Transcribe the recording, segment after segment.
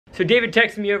So David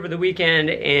texted me over the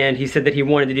weekend and he said that he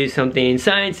wanted to do something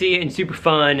sciencey and super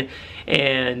fun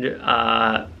and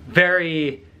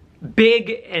very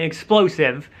big and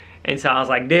explosive. And so I was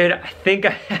like, dude, I think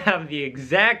I have the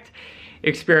exact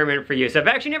experiment for you. So I've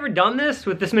actually never done this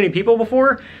with this many people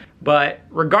before, but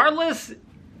regardless,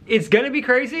 it's gonna be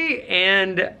crazy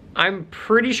and I'm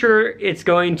pretty sure it's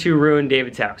going to ruin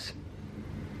David's house.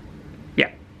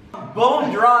 Yeah.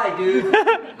 Bone dry, dude.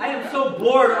 I am so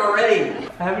bored already.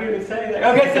 I haven't even said anything.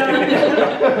 Okay, so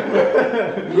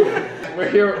we're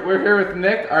here with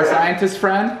Nick, our scientist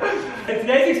friend. And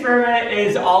today's experiment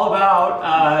is all about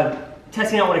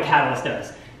testing out what a catalyst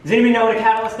does. Does anybody know what a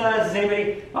catalyst does? Does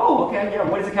anybody? Oh, okay, yeah.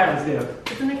 What does a catalyst do?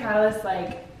 Doesn't the catalyst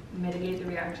like mitigate the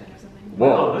reaction or something?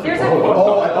 Whoa. There's I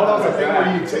thought that was a thing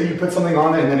where you put something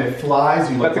on it and then it flies.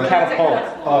 That's a catapult.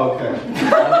 Oh, okay.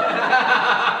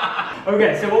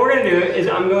 Okay, so what we're gonna do is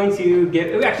I'm going to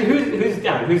give. Actually, who's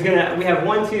down? Who's gonna? We have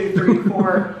 1, 2, 3,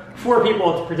 4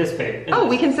 people to participate. Oh,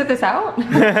 we can sit this out? See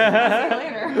you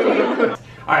later.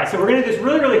 All right, so we're gonna do this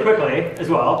really, really quickly as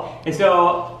well. And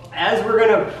so as we're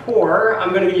gonna pour,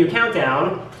 I'm gonna give you a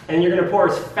countdown, and you're gonna pour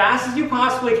as fast as you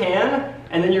possibly can,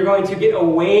 and then you're going to get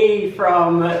away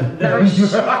from the.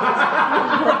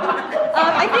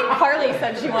 I think Carly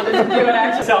said she wanted to do it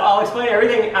actually. So I'll explain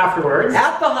everything afterwards.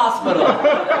 At the hospital.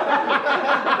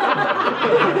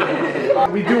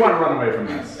 We do want to run away from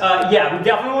this. Yeah, we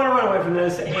definitely want to run away from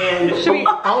this. And Should we?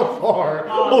 How far?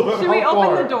 Should we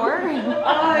open the door?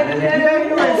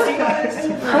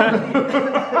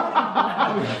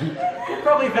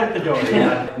 Probably vent the door.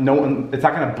 Yeah. No one. It's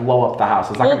not going to blow up the house.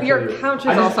 It's not Well, going to your kill you. couch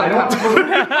is also covered.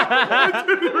 I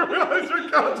didn't realize your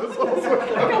couch is also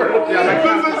covered. Yeah,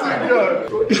 this isn't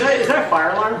good. Is that a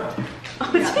fire alarm?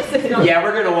 Yeah,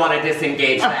 we're gonna want to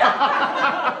disengage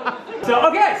that. So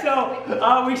okay, so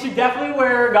we should definitely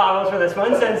wear goggles for this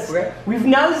one since we've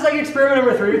now this is like experiment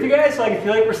number 3 with you guys, so like, I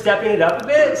feel like we're stepping it up a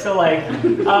bit. So like,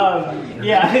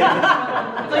 yeah.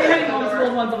 It's like having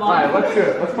multiple ones along. All right, let's do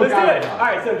it. Let's Let's do it. All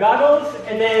right, so goggles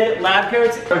and then lab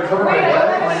coats. Cover my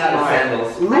head. Why not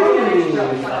sandals?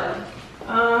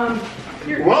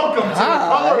 Welcome to the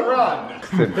color run.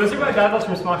 Those are my goggles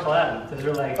from Smosh Lab. Those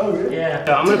are like, oh really? Yeah.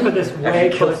 So I'm gonna put this way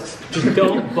close. Just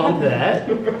don't bump that.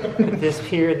 This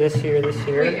here, this here, this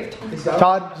here.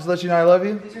 Todd, just let you know I love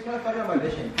you.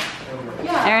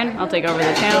 Aaron, I'll take over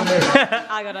the channel.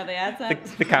 I'll go to the ad side.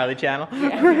 The Carly channel.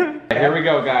 Here we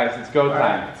go, guys. It's go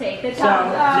time. Take the So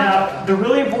now the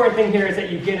really important thing here is that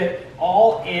you get it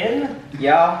all in.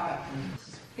 Yeah.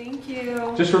 Thank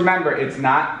you. Just remember, it's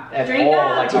not at Drink all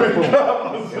up. like a boom.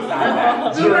 It's not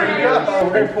that.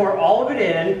 We're gonna pour all of it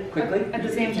in Quickly. At the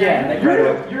same time. Yeah,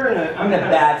 you're in a. I'm in a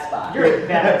bad spot. You're in a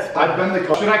bad spot. I've been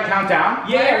the Should I count down?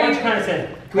 Yeah, why don't you count us in?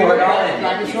 Pour it all in.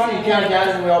 Practice run, you count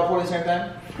guys and we all pour at the same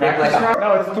time?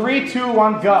 No, it's 3, 2,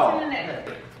 1, go.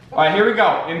 All right, here we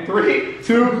go. In 3,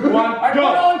 2, 1, go. Pour it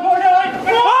all in, pour it all in.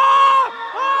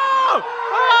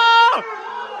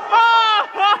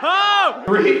 Oh!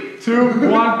 3, 2,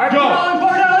 1, go.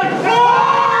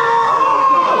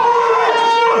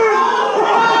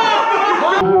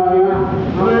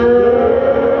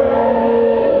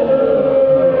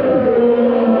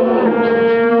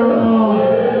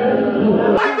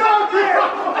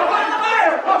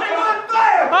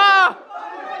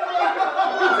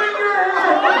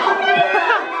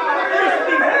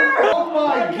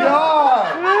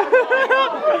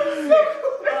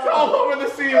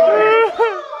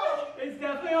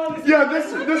 Yeah,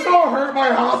 this all hurt my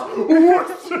house.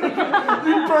 Whoosh. You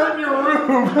burned your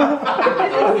room.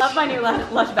 That's my new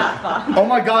Lush bath bomb. Oh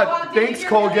my god, thanks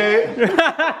Colgate.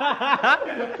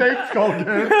 Thanks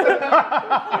Colgate.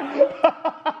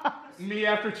 Me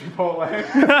after Chipotle.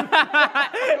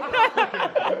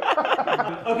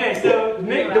 Okay, so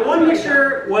the one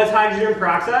mixture was hydrogen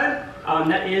peroxide.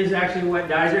 That is actually what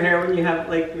dyes your hair when you have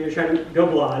when you're trying to go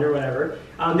blonde or whatever.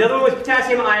 The other one was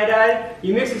potassium iodide.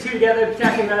 You mix the two together.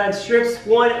 Potassium iodide strips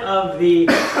one of the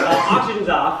oxygens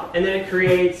off, and then it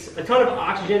creates a ton of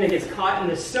oxygen that gets caught in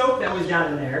the soap that was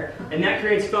down in there, and that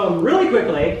creates foam really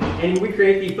quickly, and we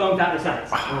create the foam fountain of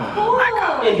science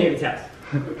in David's house.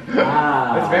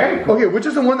 Wow. That's very cool. Okay, which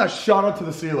is the one that shot up to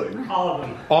the ceiling? All of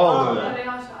them. All of them.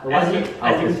 As you can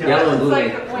tell. Yellow and blue.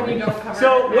 It's like when you don't cover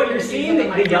So it, what you're you seeing,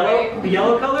 use the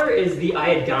yellow color is the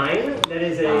iodine. That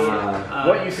is a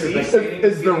What you see Is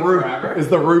the roof forever. is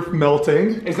the roof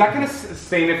melting? Is that gonna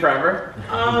stain it forever?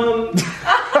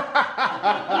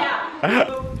 Yeah.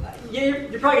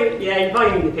 You're probably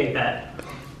gonna need to paint that.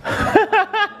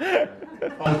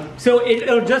 So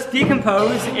it'll just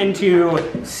decompose into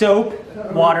soap,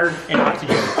 water, and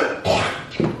oxygen.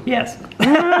 Yes.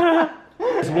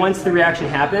 Once the reaction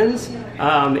happens,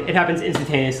 it happens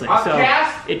instantaneously. So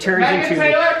Cass, it turns Megan into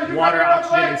Taylor, can you water, come here real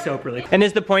oxygen, quick? and soap really quick. And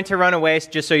is the point to run away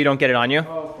just so you don't get it on you?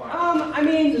 I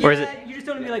mean, Or is yeah, you just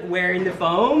don't want to be like wearing the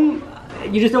foam.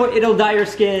 You just don't, it'll dye your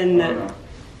skin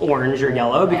orange or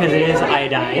yellow because it is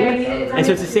iodine. And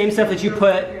so it's the same stuff that you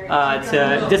put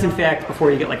to disinfect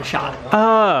before you get like a shot.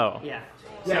 Oh. Yeah.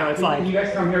 So it's like, You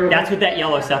guys come here real that's what that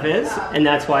yellow stuff is, and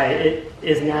that's why it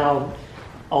is now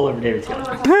all over David's skin.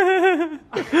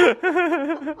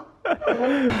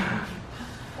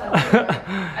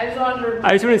 I just wanted to.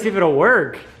 I just want to see if it'll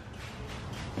work.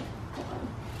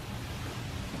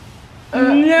 No!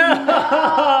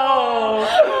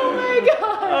 Oh my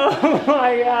god! Oh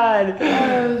my god!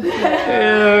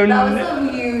 That was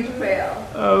a huge fail.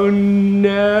 Oh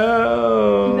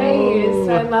no! Nice.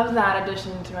 I love that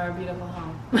addition to our beautiful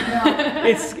home.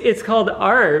 It's called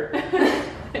art.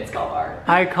 It's called art.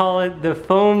 I call it the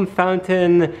foam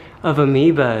fountain of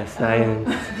amoeba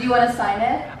science. Do you want to sign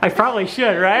it? I probably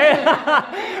should,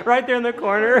 right? Right there in the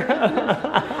corner.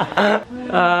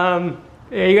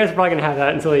 Yeah, you guys are probably gonna have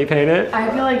that until you paint it. I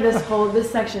feel like this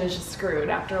section is just screwed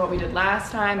after what we did last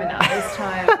time and now this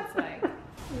time. It's like,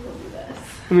 we'll do this.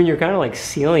 I mean, you're kind of like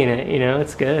sealing it, you know?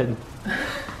 It's good.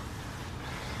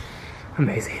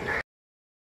 Amazing.